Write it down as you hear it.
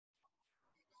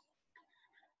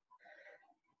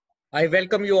I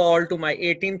welcome you all to my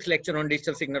 18th lecture on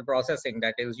digital signal processing,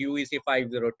 that is UEC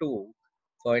 502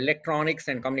 for electronics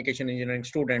and communication engineering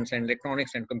students and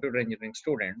electronics and computer engineering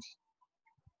students.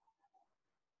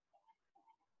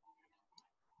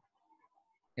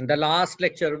 In the last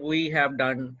lecture, we have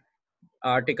done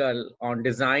article on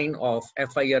design of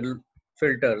FIR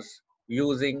filters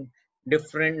using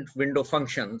different window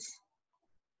functions.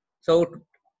 So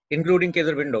including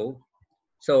Kaiser window.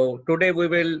 So today we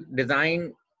will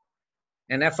design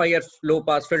an FIR low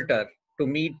pass filter to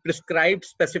meet prescribed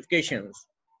specifications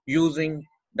using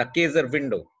the Kaiser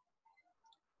window.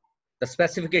 The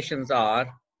specifications are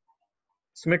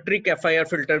symmetric FIR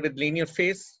filter with linear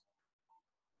phase.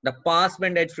 The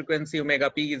passband edge frequency omega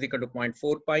p is equal to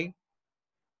 0.4 pi.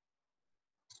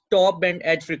 Stop band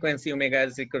edge frequency omega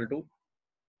is equal to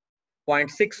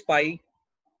 0.6 pi.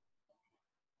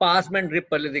 Passband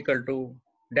ripple is equal to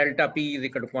delta p is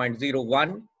equal to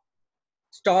 0.01.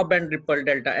 Stop band ripple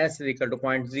delta s is equal to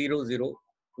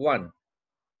 0.001.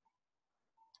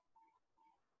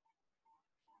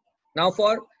 Now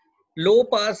for low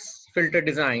pass filter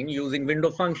design using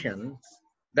window functions,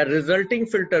 the resulting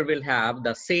filter will have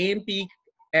the same peak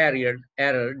error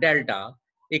delta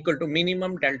equal to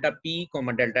minimum delta p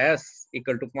comma delta s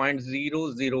equal to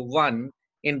 0.001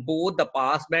 in both the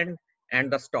pass band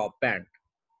and the stop band.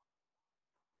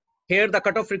 Here the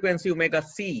cutoff frequency omega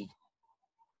c,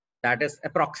 that is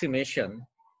approximation.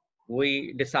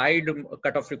 We decide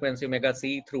cutoff frequency omega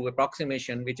c through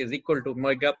approximation, which is equal to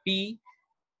omega p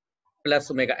plus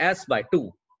omega s by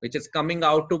 2, which is coming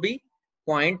out to be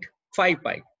 0.5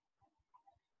 pi.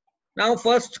 Now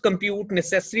first compute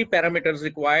necessary parameters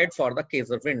required for the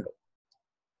Kaiser window.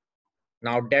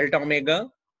 Now delta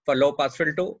omega for low pass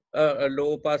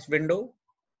window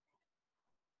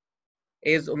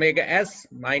is omega s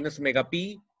minus omega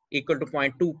p equal to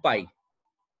 0.2 pi.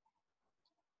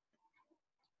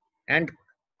 And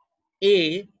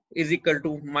A is equal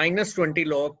to minus 20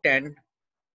 log 10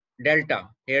 delta.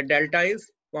 Here delta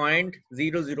is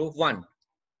 0.001.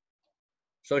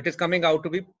 So it is coming out to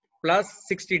be plus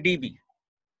 60 dB.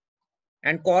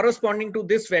 And corresponding to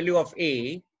this value of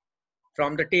A,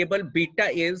 from the table beta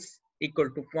is equal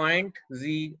to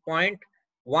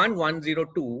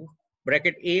 0.1102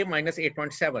 bracket A minus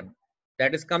 8.7.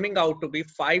 That is coming out to be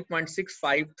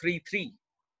 5.6533.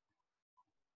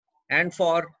 And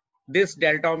for this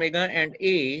delta omega and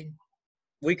A,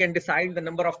 we can decide the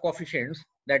number of coefficients,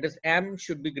 that is M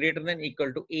should be greater than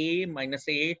equal to A minus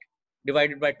 8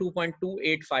 divided by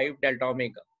 2.285 delta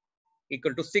omega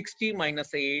equal to 60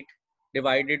 minus 8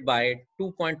 divided by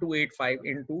 2.285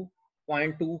 into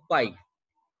 0.2 pi.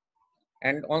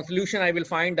 And on solution, I will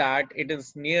find that it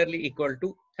is nearly equal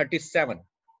to 37.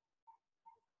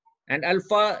 And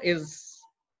alpha is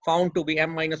found to be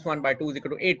M minus 1 by 2 is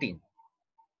equal to 18.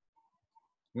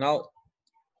 Now,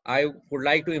 I would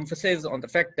like to emphasize on the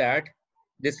fact that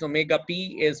this omega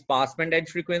p is passband edge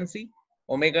frequency,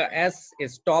 omega s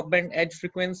is stop band edge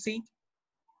frequency,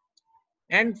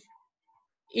 and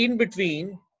in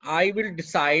between I will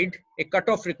decide a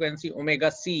cutoff frequency omega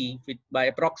c by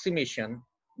approximation,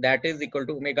 that is equal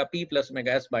to omega p plus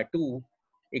omega s by 2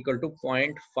 equal to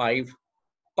 0.5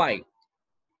 pi.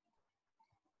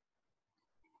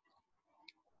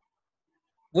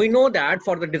 We know that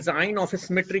for the design of a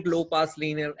symmetric low pass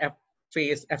linear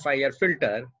phase FIR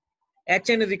filter,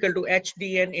 Hn is equal to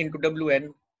Hdn into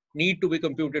Wn need to be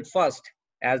computed first,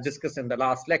 as discussed in the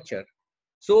last lecture.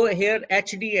 So here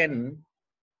Hdn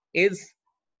is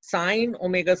sine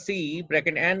omega c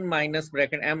bracket n minus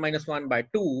bracket m minus 1 by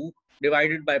 2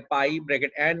 divided by pi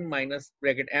bracket n minus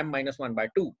bracket m minus 1 by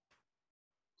 2.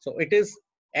 So it is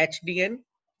Hdn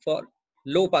for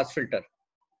low pass filter.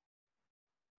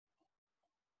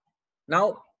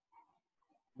 Now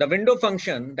the window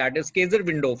function, that is Kaiser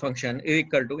window function, is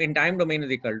equal to, in time domain is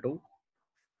equal to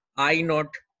I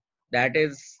naught, that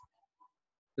is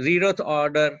 0th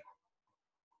order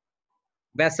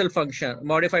Bessel function,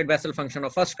 modified Bessel function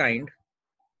of first kind.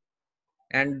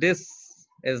 And this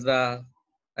is the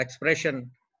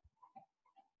expression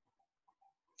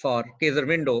for Kaiser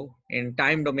window in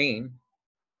time domain,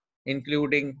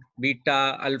 including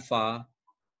beta, alpha,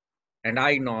 and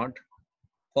I naught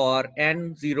for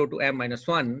n 0 to m minus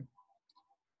 1.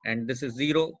 And this is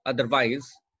 0, otherwise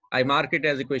I mark it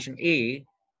as equation A.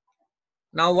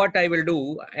 Now what I will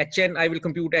do, Hn, I will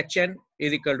compute Hn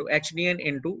is equal to Hdn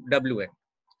into Wn.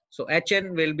 So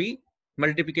Hn will be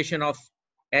multiplication of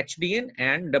Hdn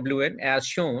and Wn as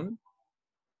shown.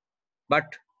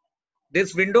 But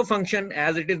this window function,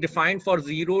 as it is defined for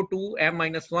 0 to m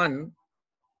minus 1,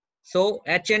 so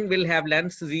Hn will have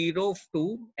length 0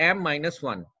 to m minus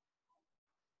 1.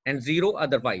 and 0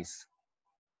 otherwise.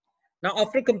 Now,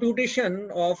 after computation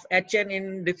of Hn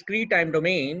in discrete time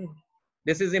domain,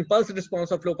 this is impulse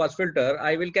response of low pass filter,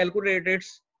 I will calculate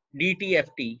its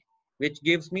dTft, which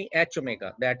gives me h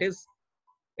omega, that is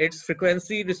its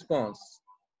frequency response.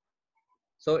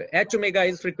 So h omega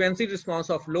is frequency response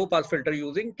of low pass filter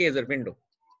using Kaiser window.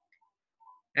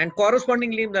 And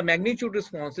correspondingly, the magnitude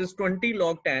response is 20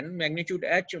 log 10 magnitude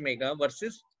h omega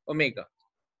versus omega.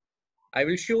 I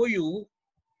will show you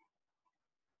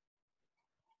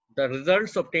the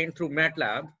results obtained through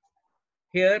MATLAB.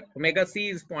 Here, omega c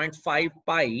is 0.5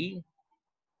 pi.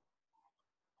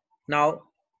 Now,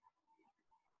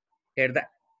 here the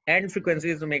end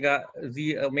frequency is omega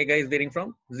is varying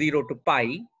from 0 to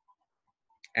pi.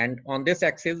 And on this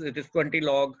axis, it is 20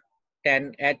 log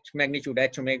 10 h magnitude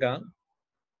h omega.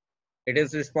 It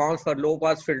is response for low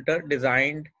pass filter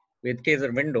designed with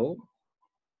Kaiser window.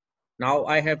 Now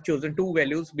I have chosen two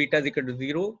values, beta is equal to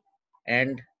 0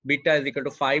 and beta is equal to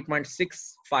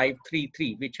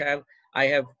 5.6533, which I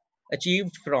have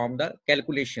achieved from the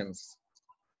calculations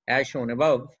as shown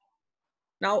above.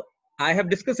 Now I have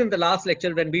discussed in the last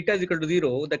lecture, when beta is equal to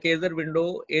 0, the Kaiser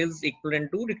window is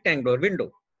equivalent to rectangular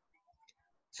window.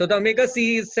 So the omega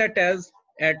c is set as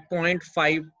at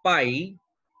 0.5 pi.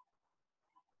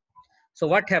 So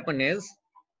what happened is,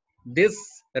 this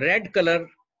red color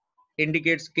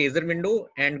indicates Kaiser window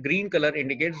and green color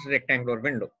indicates rectangular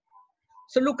window.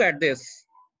 So look at this.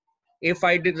 If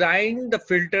I design the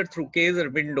filter through Kaiser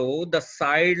window, the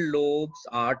side lobes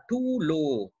are too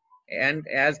low and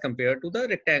as compared to the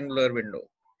rectangular window.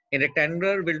 In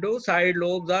rectangular window, side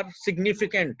lobes are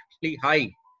significantly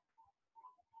high.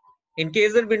 In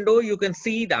Kaiser window, you can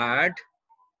see that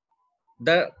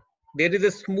there is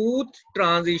a smooth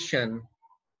transition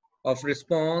of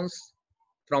response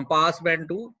from pass band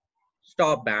to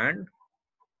stop band.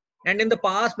 And in the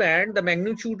pass band, the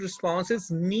magnitude response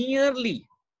is nearly,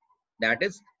 that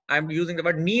is, I'm using the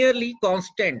word nearly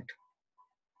constant.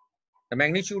 The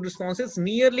magnitude response is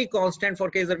nearly constant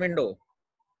for Kaiser window.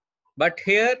 But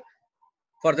here,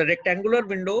 for the rectangular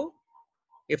window,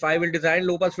 if I will design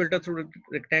low pass filter through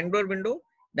rectangular window,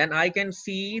 then I can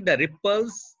see the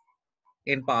ripples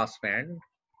in pass band.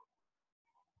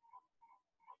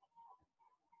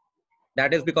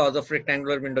 That is because of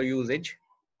rectangular window usage.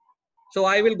 So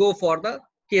I will go for the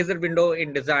Kaiser window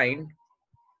in design.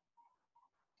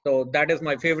 So that is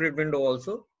my favorite window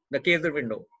also, the Kaiser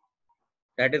window.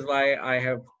 That is why I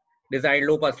have designed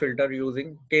low pass filter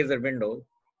using Kaiser window.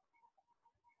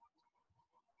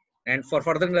 And for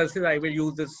further analysis, I will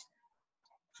use this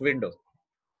window.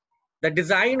 The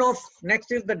design of,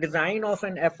 next is the design of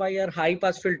an FIR high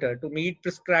pass filter to meet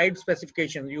prescribed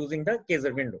specifications using the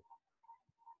Kaiser window.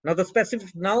 Now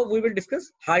now we will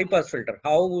discuss high pass filter,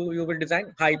 how you will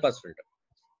design high pass filter.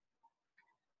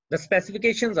 The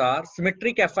specifications are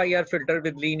symmetric FIR filter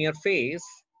with linear phase.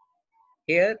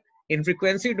 Here in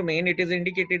frequency domain, it is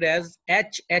indicated as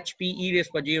HP e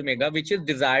raised to j omega, which is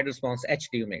desired response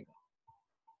HD omega,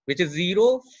 which is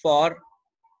 0 for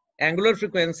angular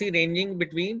frequency ranging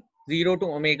between 0 to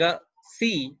omega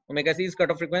c. Omega c is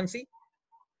cutoff frequency.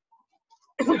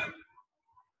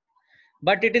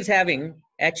 But it is having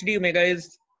HD omega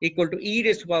is equal to e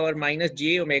raised to power minus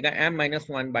j omega m minus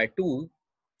 1 by 2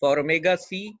 for omega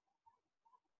c,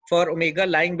 for omega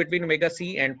lying between omega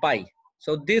c and pi.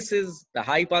 So this is the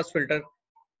high pass filter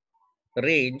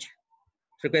range,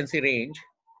 frequency range.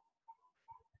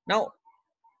 Now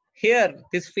here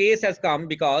this phase has come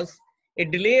because a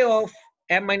delay of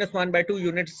m minus 1 by 2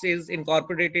 units is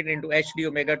incorporated into HD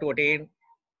omega to attain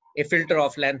a filter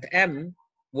of length m.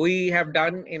 We have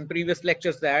done in previous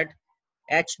lectures that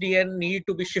HDN need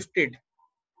to be shifted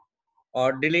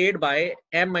or delayed by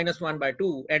m minus 1 by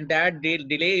 2, and that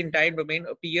delay in time domain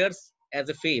appears as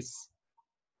a phase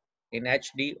in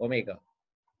HD omega.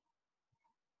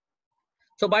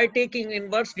 So by taking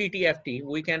inverse DTFT,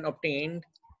 we can obtain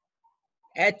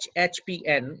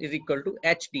HHPN is equal to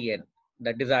HDN,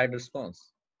 the desired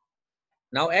response.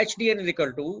 Now HDN is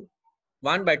equal to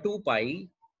 1 by 2 pi.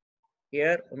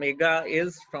 Here omega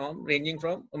is ranging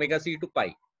from omega c to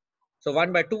pi. So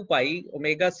 1 by 2 pi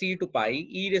omega c to pi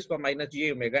e raised to power minus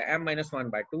j omega m minus 1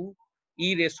 by 2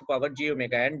 e raised to power j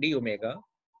omega and d omega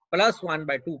plus 1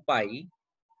 by 2 pi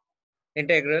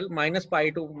integral minus pi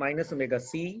to minus omega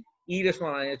c e raised to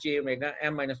power minus j omega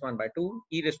m minus 1 by 2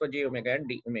 e raised to power j omega and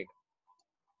d omega.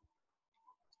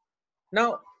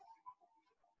 Now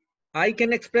I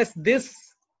can express these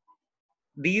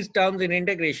terms in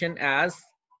integration as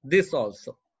this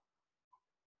also,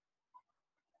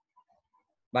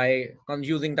 by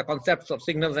using the concepts of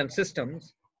signals and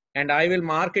systems, and I will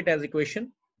mark it as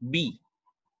equation B.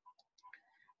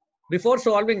 Before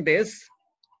solving this,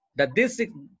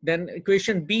 then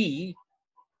equation B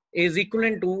is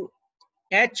equivalent to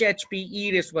HHP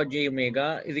e raised to power j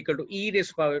omega is equal to e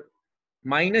raised to power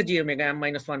minus j omega m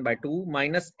minus 1 by 2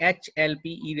 minus HLP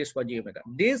e raised to power j omega.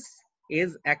 This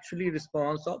is actually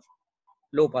response of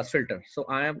low pass filter. So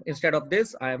I am, instead of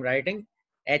this, I am writing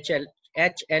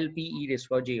HLP e raised to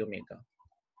power j omega.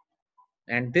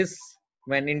 And this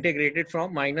when integrated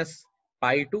from minus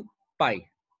pi to pi.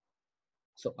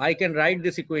 So I can write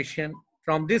this equation,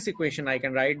 from this equation I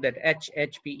can write that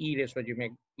HHP e raised to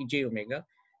power j omega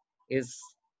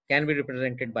can be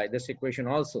represented by this equation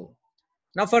also.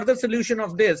 Now further solution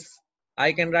of this,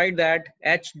 I can write that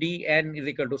HDN is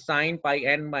equal to sine pi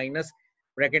n minus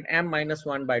bracket m minus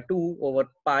 1 by 2 over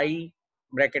pi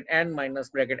bracket n minus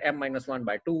bracket m minus 1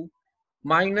 by 2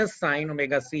 minus sine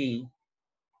omega c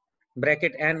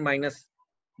bracket n minus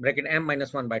bracket m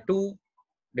minus 1 by 2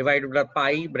 divided by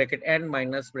pi bracket n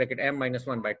minus bracket m minus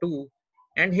 1 by 2.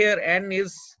 And here n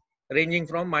is ranging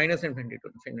from minus infinity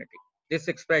to infinity. This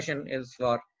expression is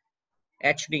for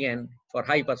HDN for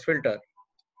high pass filter.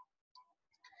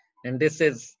 And this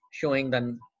is showing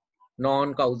the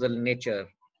non-causal nature.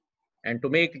 And to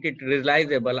make it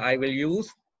realizable, I will use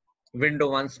window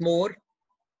once more.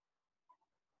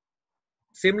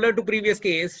 Similar to previous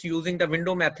case, using the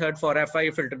window method for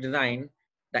FI filter design,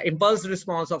 the impulse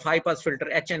response of high pass filter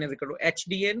HN is equal to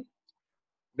HDN,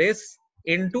 this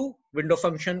into window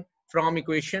function from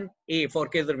equation A for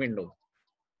Kaiser window.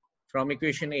 From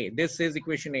equation A, this is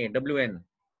equation A, WN.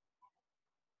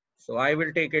 So I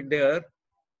will take it there.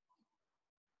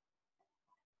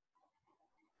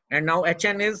 And now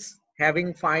HN is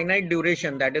having finite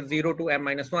duration, that is 0 to m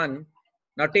minus 1.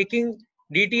 Now taking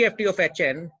DTFT of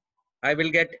HN, I will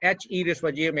get H e raised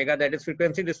by j omega, that is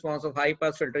frequency response of high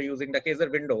pass filter using the Kaiser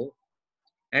window.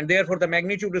 And therefore the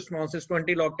magnitude response is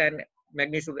 20 log 10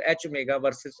 magnitude H omega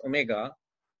versus omega.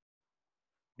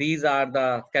 These are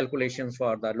the calculations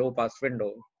for the low pass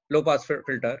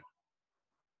filter.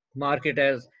 Mark it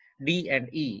as D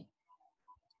and E.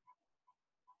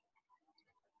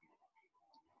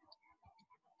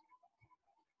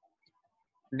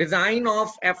 Design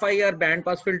of FIR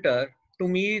bandpass filter to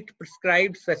meet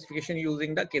prescribed specification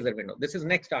using the Kaiser window. This is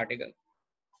next article.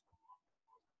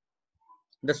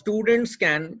 The students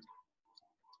can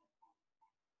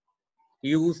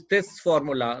use this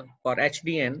formula for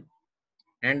HDN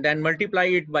and then multiply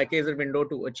it by Kaiser window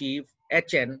to achieve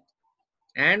HN,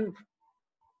 and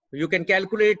you can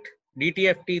calculate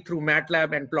DTFT through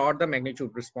MATLAB and plot the magnitude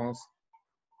response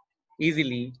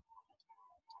easily.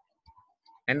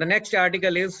 And the next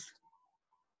article is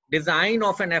design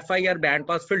of an FIR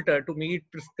bandpass filter to meet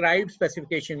prescribed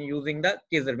specification using the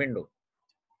Kaiser window.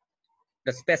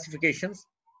 The specifications: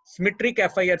 symmetric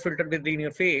FIR filter with linear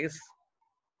phase.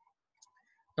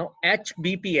 Now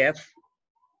HBPF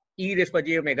e raised by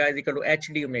j omega is equal to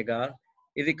HD omega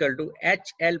is equal to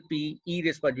HLP e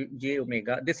raised by j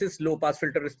omega. This is low pass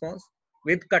filter response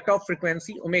with cutoff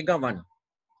frequency omega 1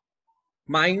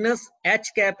 minus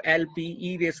H cap LP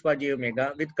e raised by j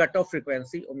omega with cutoff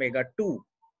frequency omega 2.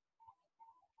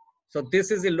 So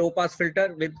this is a low pass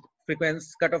filter with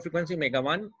cutoff frequency omega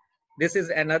 1. This is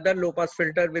another low pass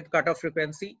filter with cutoff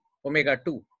frequency omega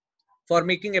 2. For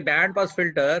making a band pass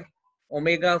filter,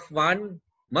 omega 1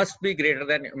 must be greater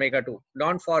than omega 2.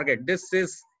 Don't forget, this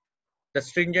is the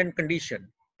stringent condition,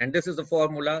 and this is the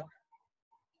formula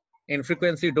in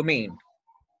frequency domain.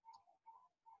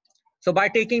 So by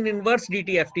taking inverse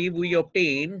DTFT, we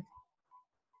obtain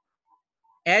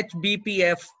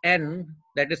HBPFN,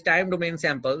 that is time domain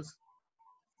samples,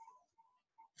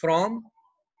 from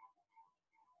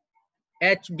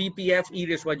HBPF e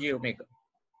raised by j omega.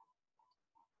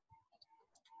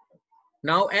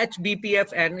 Now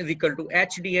HBPFN is equal to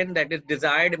HDN, that is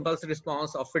desired impulse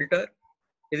response of filter,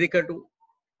 is equal to,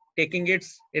 taking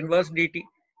its inverse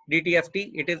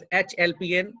DTFT, it is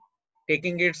HLPN.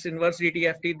 Taking its inverse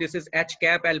DTFT, this is H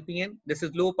cap LPN. This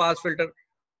is low pass filter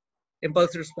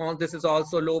impulse response. This is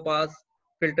also low pass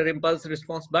filter impulse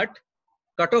response, but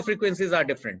cutoff frequencies are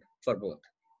different for both.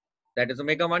 That is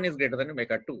omega 1 is greater than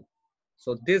omega 2.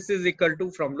 So this is equal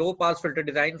to, from low pass filter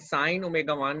design, sine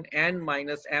omega 1 n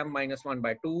minus m minus 1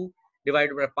 by 2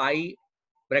 divided by pi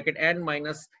bracket n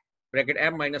minus bracket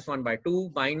m minus 1 by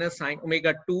 2 minus sine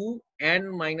omega 2 n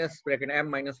minus bracket m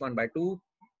minus 1 by 2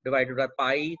 divided by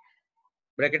pi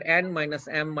bracket n minus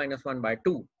m minus 1 by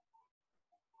 2.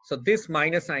 So this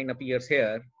minus sign appears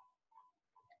here,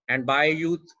 and by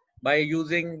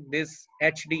using this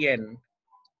HDN.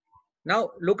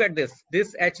 Now look at this.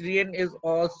 This HDN is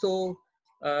also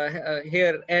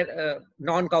here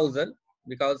non-causal,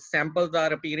 because samples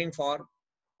are appearing for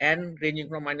n ranging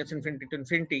from minus infinity to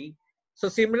infinity. So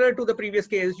similar to the previous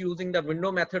case, using the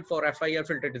window method for FIR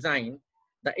filter design,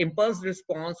 the impulse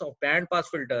response of band pass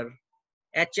filter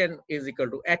Hn is equal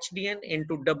to Hdn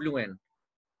into Wn,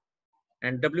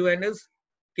 and Wn is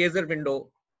Kaiser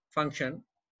window function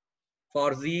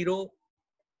for 0,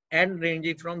 n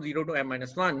ranging from 0 to m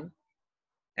minus 1.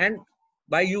 And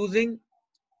by using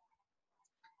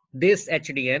this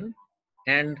Hdn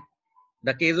and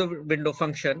the Kaiser window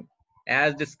function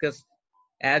as discussed,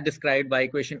 as described by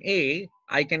equation A,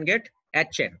 I can get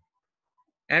Hn.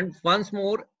 And once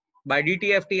more, by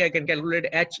DTFT, I can calculate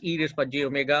H e raised by j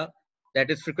omega, that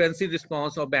is frequency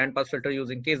response of band pass filter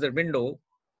using Kaiser window,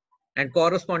 and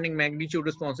corresponding magnitude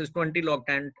response is 20 log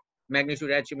 10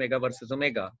 magnitude H omega versus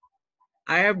omega.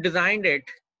 I have designed it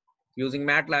using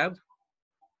MATLAB.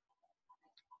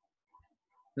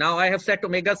 Now I have set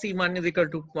omega C1 is equal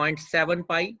to 0.7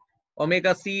 pi,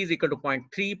 omega C is equal to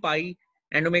 0.3 pi,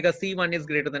 and omega C1 is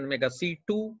greater than omega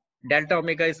C2. Delta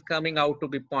omega is coming out to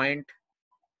be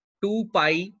 0.2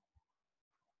 pi.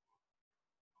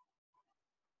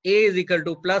 A is equal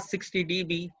to plus 60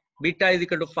 dB, beta is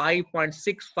equal to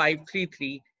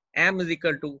 5.6533, M is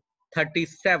equal to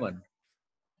 37.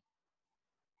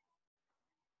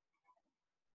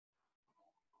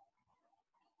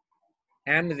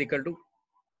 M is equal to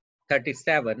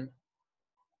 37.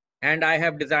 And I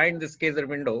have designed this Kaiser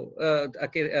window,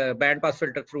 band pass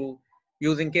filter through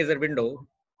using Kaiser window.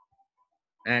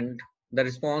 And the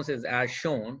response is as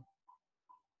shown.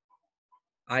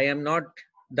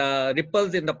 The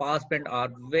ripples in the pass band are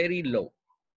very low.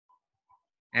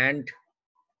 And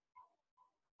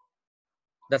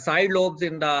the side lobes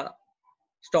in the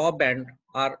stop band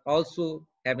are also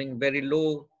having very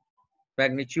low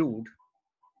magnitude.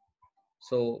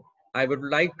 So I would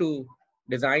like to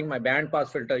design my band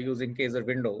pass filter using Kaiser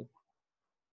window.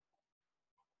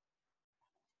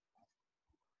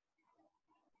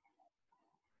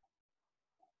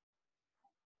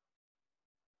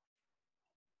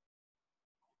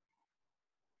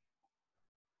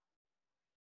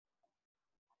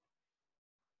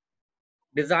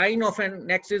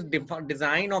 Next is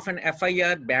design of an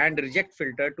FIR band reject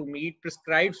filter to meet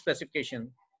prescribed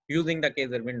specification using the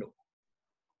Kaiser window.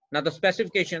 Now the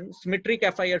specification, symmetric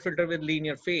FIR filter with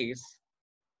linear phase.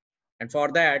 And for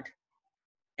that,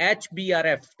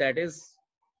 HBRF, that is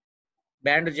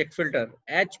band reject filter,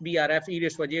 HBRF e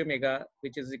raised to j omega,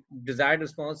 which is desired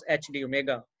response HD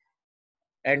omega.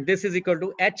 And this is equal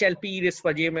to HLP e raised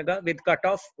to j omega with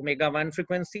cutoff omega 1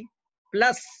 frequency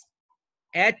plus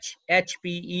HHP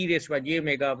e raised by j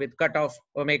omega with cutoff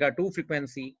omega 2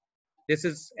 frequency. This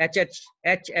is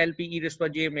HLP e raised by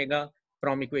j omega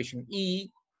from equation E,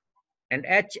 and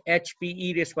HHP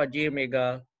e raised by j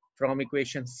omega from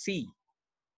equation C.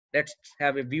 Let's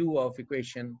have a view of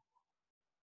equation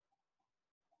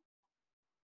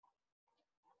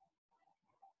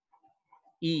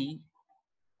E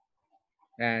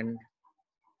and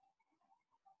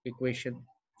equation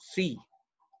C.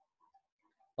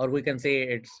 Or we can say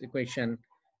it's equation,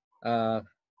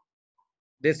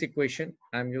 this equation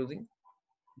I'm using.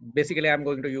 Basically, I'm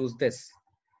going to use this.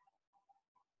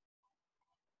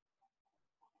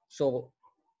 So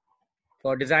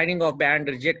for designing of band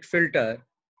reject filter,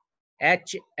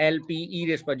 HLP e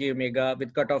raised by j omega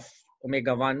with cutoff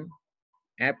omega 1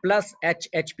 plus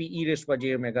HHP e raised by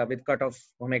j omega with cutoff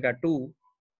omega 2.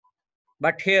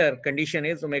 But here condition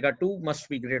is omega 2 must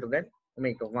be greater than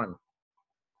omega 1.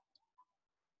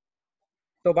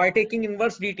 So by taking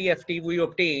inverse DTFT, we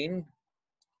obtain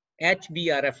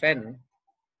HBRFN,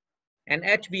 and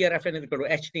HBRFN is equal to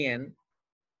HTN.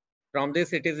 From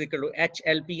this it is equal to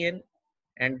HLPN,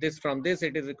 and this from this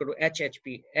it is equal to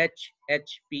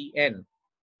HHPN.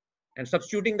 And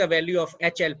substituting the value of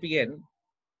HLPN,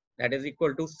 that is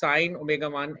equal to sine omega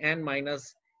 1 n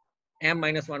minus m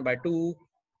minus 1 by 2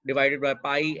 divided by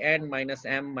pi n minus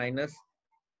m minus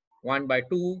 1 by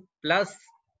 2 plus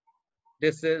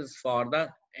this is for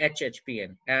the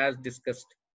HHPN as discussed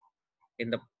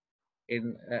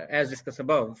as discussed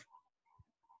above.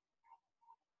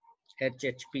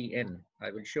 HHPN, I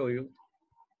will show you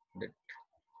that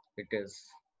it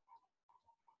is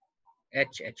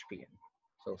HHPN.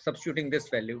 So substituting this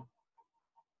value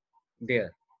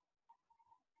there.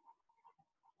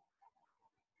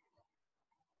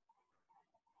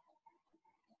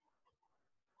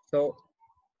 So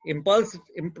impulse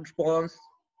response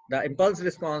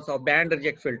of band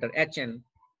reject filter Hn.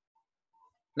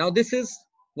 Now this is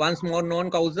once more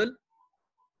non-causal.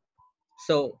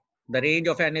 So the range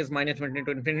of n is minus infinity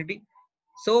to infinity.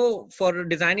 So for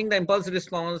designing the impulse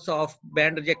response of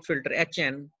band reject filter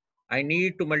Hn, I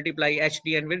need to multiply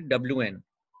Hdn with Wn.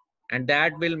 and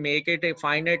that will make it a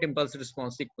finite impulse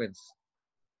response sequence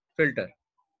filter,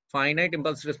 finite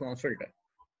impulse response filter.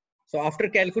 So after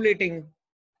calculating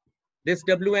this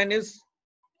Wn is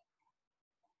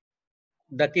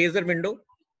the Kaiser window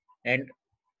and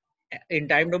in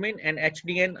time domain, and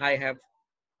HDN I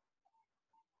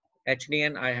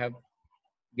have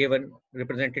given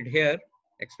represented here,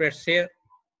 expressed here.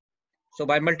 So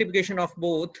by multiplication of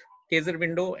both Kaiser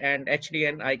window and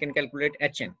HDN, I can calculate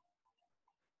HN.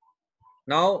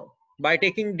 Now by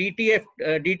taking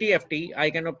DTFT, I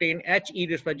can obtain HE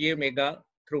raised by j omega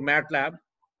through MATLAB,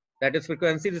 that is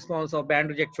frequency response of band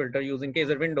reject filter using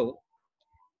Kaiser window.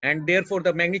 And therefore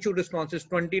the magnitude response is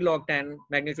 20 log 10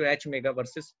 magnitude H omega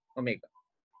versus omega.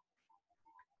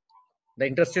 The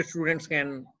interested students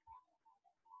can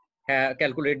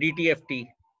calculate DTFT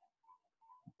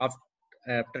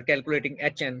after calculating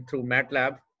HN through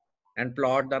MATLAB and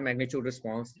plot the magnitude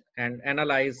response and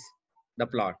analyze the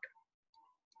plot.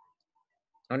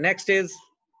 Now next is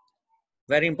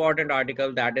very important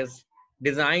article, that is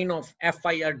design of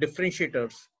FIR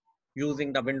differentiators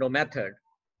using the window method.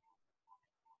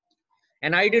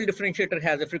 An ideal differentiator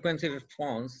has a frequency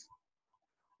response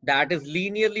that is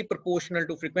linearly proportional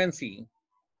to frequency.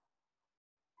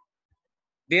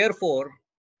 Therefore,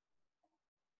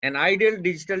 an ideal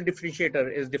digital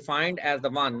differentiator is defined as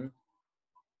the one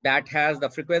that has the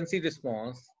frequency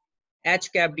response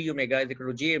h cap d omega is equal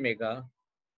to j omega,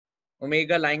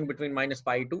 omega lying between minus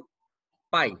pi to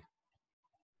pi.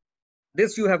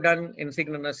 This you have done in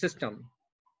signal system,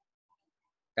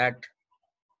 that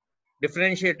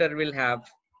differentiator will have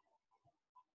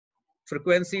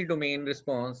frequency domain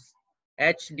response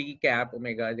h d cap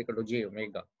omega is equal to j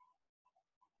omega.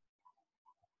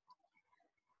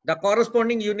 The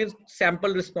corresponding unit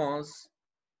sample response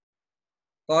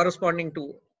corresponding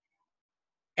to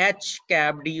h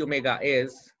cap d omega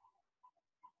is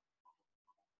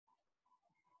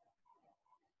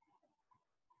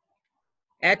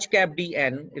h cap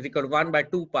dn is equal to 1 by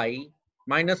 2 pi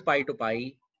minus pi to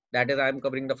pi, that is I am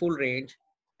covering the full range,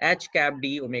 h cap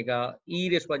d omega e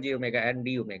raised by j omega and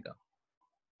d omega.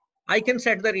 I can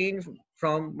set the range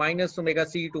from minus omega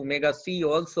c to omega c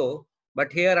also,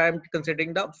 but here I am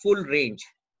considering the full range.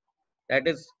 That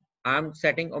is, I am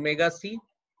setting omega c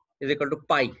is equal to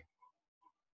pi.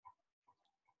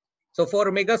 So for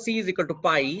omega c is equal to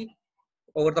pi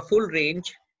over the full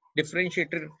range,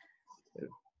 differentiator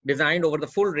designed over the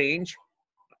full range,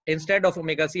 instead of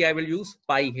omega c, I will use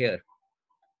pi here.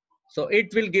 So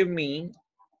it will give me,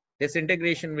 this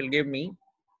integration will give me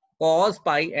cos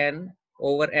pi n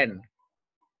over n,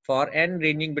 for n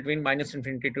ranging between minus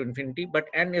infinity to infinity, but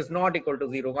n is not equal to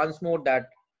 0. Once more, that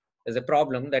is a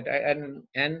problem, that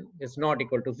n is not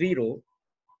equal to 0.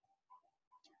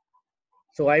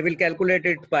 So I will calculate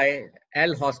it by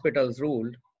L'Hospital's rule,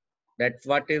 that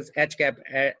what is h cap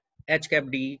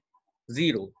d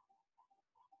 0.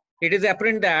 It is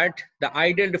apparent that the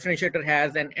ideal differentiator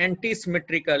has an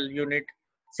anti-symmetrical unit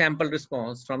sample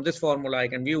response. From this formula I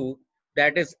can view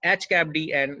that is h cap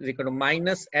dn is equal to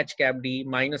minus h cap d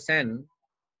minus n,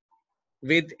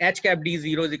 with h cap d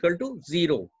 0 is equal to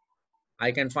 0.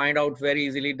 I can find out very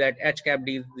easily that h cap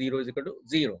d 0 is equal to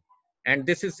 0. And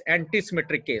this is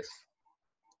anti-symmetric case.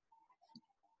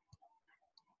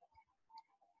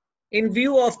 In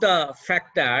view of the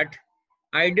fact that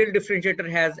ideal differentiator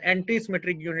has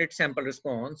anti-symmetric unit sample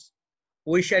response,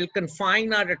 we shall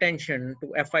confine our attention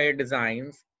to FIR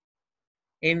designs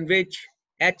in which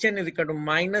Hn is equal to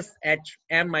minus h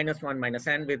m minus 1 minus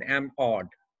n with m odd.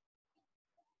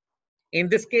 In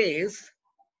this case,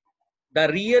 the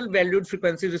real valued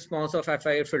frequency response of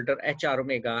FIR filter HR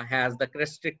omega has the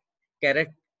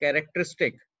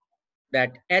characteristic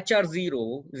that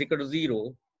HR0 is equal to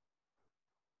 0.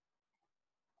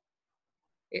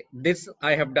 This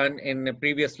I have done in a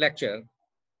previous lecture.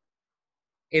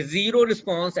 A 0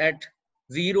 response at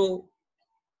 0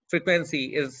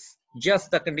 frequency is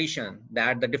just the condition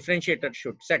that the differentiator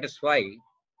should satisfy.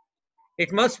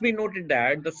 It must be noted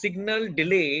that the signal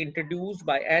delay introduced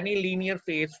by any linear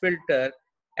phase filter,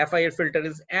 FIR filter,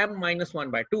 is m minus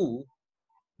 1 by 2,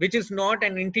 which is not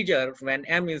an integer when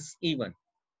m is even.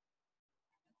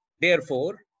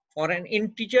 Therefore, for an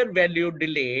integer value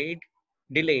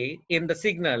delay in the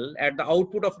signal at the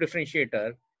output of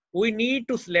differentiator, we need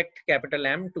to select capital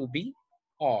M to be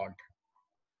odd.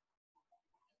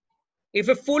 If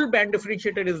a full band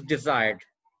differentiator is desired,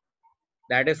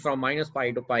 that is from minus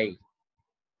pi to pi,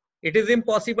 it is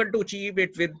impossible to achieve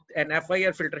it with an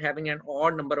FIR filter having an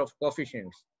odd number of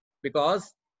coefficients,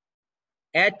 because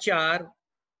HR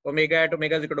omega at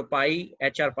omega is equal to pi,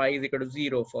 HR pi is equal to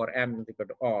 0 for M is equal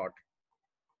to odd.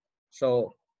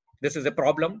 So this is a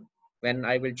problem. when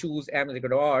I will choose m is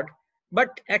equal to odd.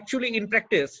 But actually in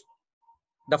practice,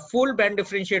 the full band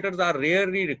differentiators are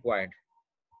rarely required.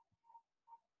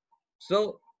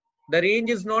 So the range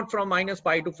is not from minus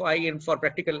pi to pi in for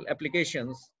practical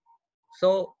applications.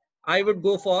 So I would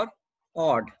go for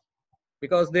odd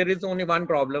because there is only one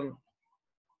problem.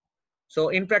 So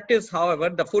in practice, however,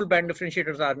 the full band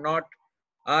differentiators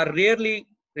are rarely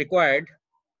required.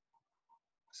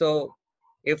 So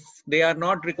if they are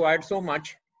not required so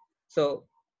much, so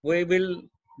we will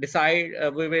decide,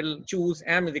 we will choose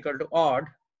m is equal to odd.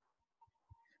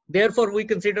 Therefore, we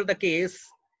consider the case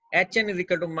Hn is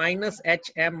equal to minus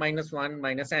Hm minus 1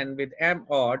 minus n with m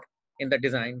odd in the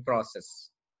design process.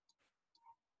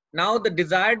 Now the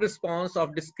desired response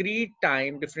of discrete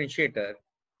time differentiator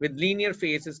with linear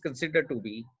phase is considered to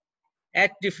be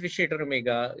H differentiator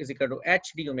omega is equal to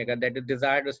H d omega, that is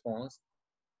desired response.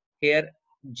 Here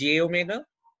j omega.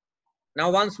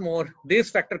 Now once more,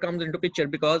 this factor comes into picture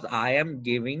because I am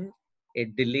giving a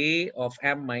delay of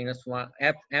m minus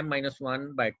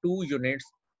 1 by 2 units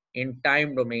in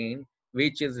time domain,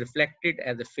 which is reflected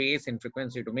as a phase in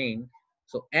frequency domain.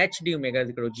 So h d omega is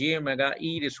equal to j omega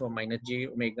e raised to minus j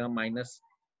omega minus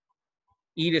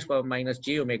e raised to minus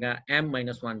j omega m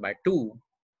minus 1 by 2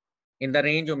 in the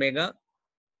range omega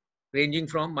ranging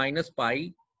from minus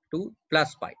pi to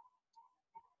plus pi.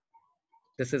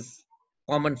 This is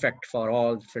common fact for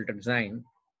all filter design.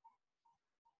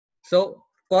 So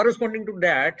corresponding to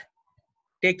that,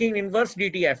 taking inverse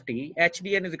dtft,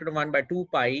 hdn is equal to 1 by 2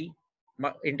 pi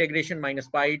integration minus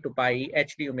pi to pi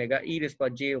hd omega e raised to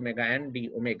j omega and d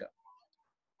omega.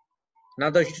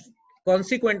 Now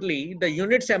consequently, the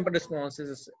unit sample response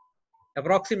is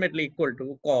approximately equal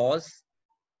to cos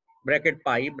bracket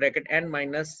pi bracket n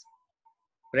minus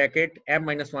bracket m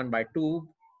minus 1 by 2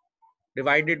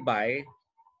 divided by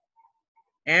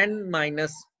n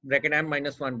minus bracket m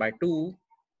minus 1 by 2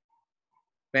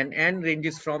 when n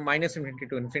ranges from minus infinity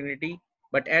to infinity,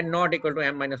 but n not equal to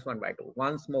m minus 1 by 2.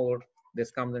 Once more, this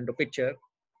comes into picture,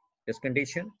 this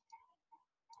condition.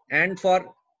 And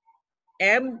for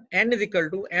n is equal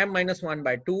to m minus 1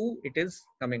 by 2, it is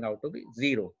coming out to be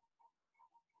 0.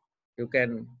 You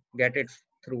can get it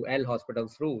through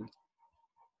L'Hospital's rule.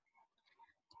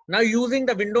 Now using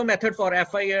the window method for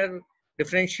FIR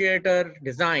differentiator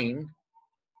design,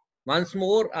 once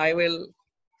more I will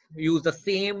use the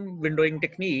same windowing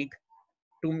technique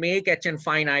to make Hn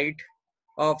finite,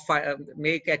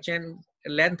 make Hn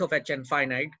length of Hn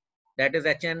finite. That is,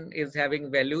 Hn is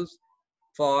having values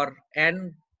for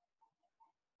n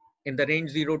in the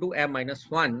range 0 to m minus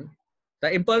 1.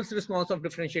 The impulse response of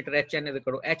differentiator Hn is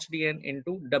equal to hdn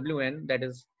into wn. That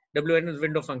is, wn is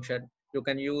window function. You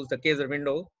can use the Kaiser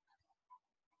window.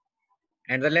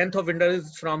 And the length of window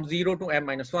is from 0 to m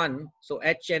minus 1. So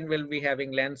Hn will be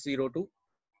having length 0 to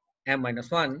m minus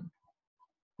 1.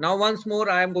 Now once more,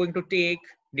 I am going to take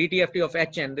dtft of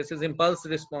Hn. This is impulse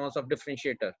response of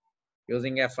differentiator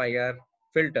using FIR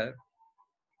filter.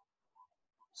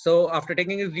 So after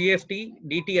taking this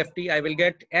dtft, I will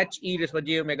get H e raised to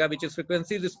j omega, which is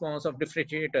frequency response of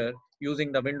differentiator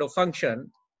using the window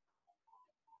function.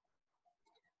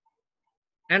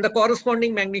 And the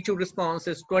corresponding magnitude response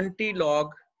is 20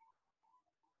 log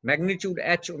magnitude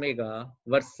H omega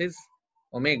versus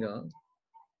omega.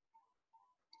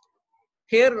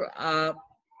 Here,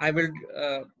 I will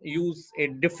use a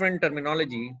different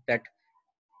terminology that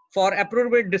for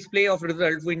appropriate display of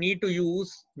results, we need to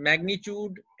use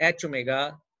magnitude H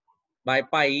omega by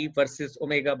pi versus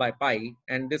omega by pi.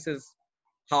 And this is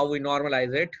how we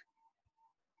normalize it.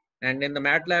 And in the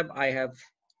MATLAB, I have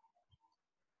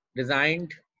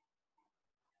designed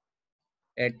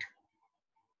at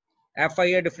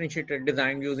FIR differentiator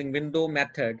design using window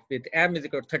method with m is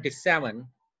equal to 37.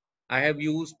 I have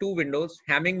used two windows,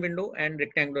 Hamming window and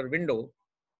rectangular window.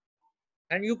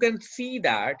 And you can see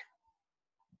that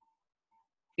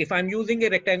if I'm using a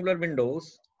rectangular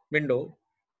window,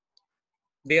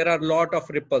 there are a lot of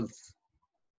ripples.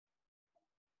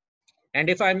 And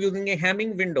if I'm using a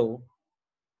Hamming window,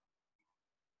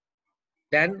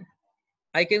 then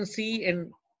I can see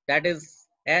in that is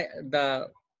the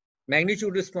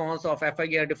magnitude response of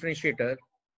FIR differentiator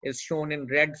is shown in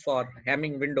red for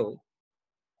Hamming window.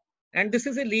 And this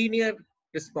is a linear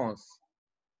response.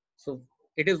 So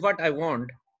it is what I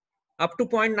want. Up to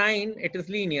 0.9, it is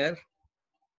linear.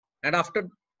 And after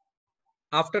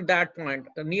that point,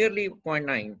 nearly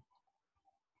 0.9,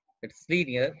 it's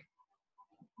linear.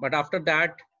 But after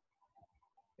that,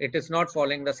 it is not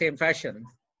following the same fashion.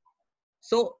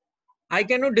 So I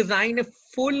cannot design a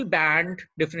full band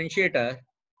differentiator,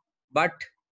 but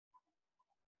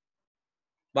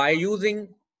by using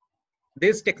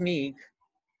this technique,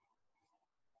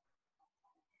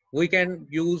 We can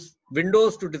use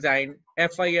Windows to design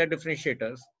FIR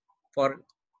differentiators for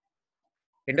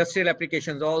industrial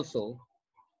applications also.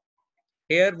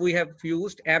 Here we have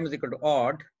used M is equal to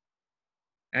odd,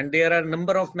 and there are a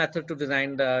number of methods to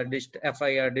design the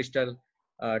FIR digital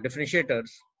differentiators,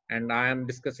 and I am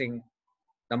discussing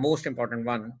the most important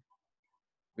one,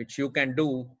 which you can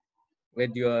do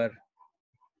with your,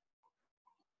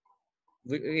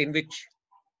 in which,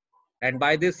 and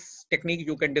by this technique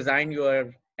you can design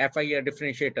your FIR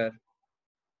differentiator,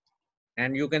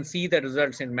 and you can see the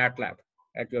results in MATLAB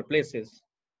at your places.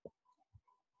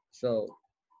 So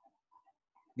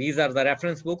these are the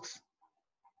reference books.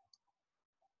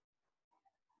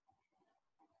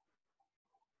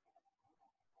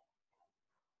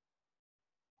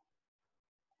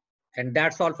 And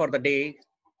that's all for the day.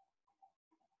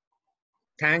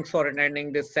 Thanks for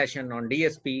attending this session on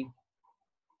DSP.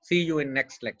 See you in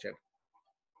next lecture.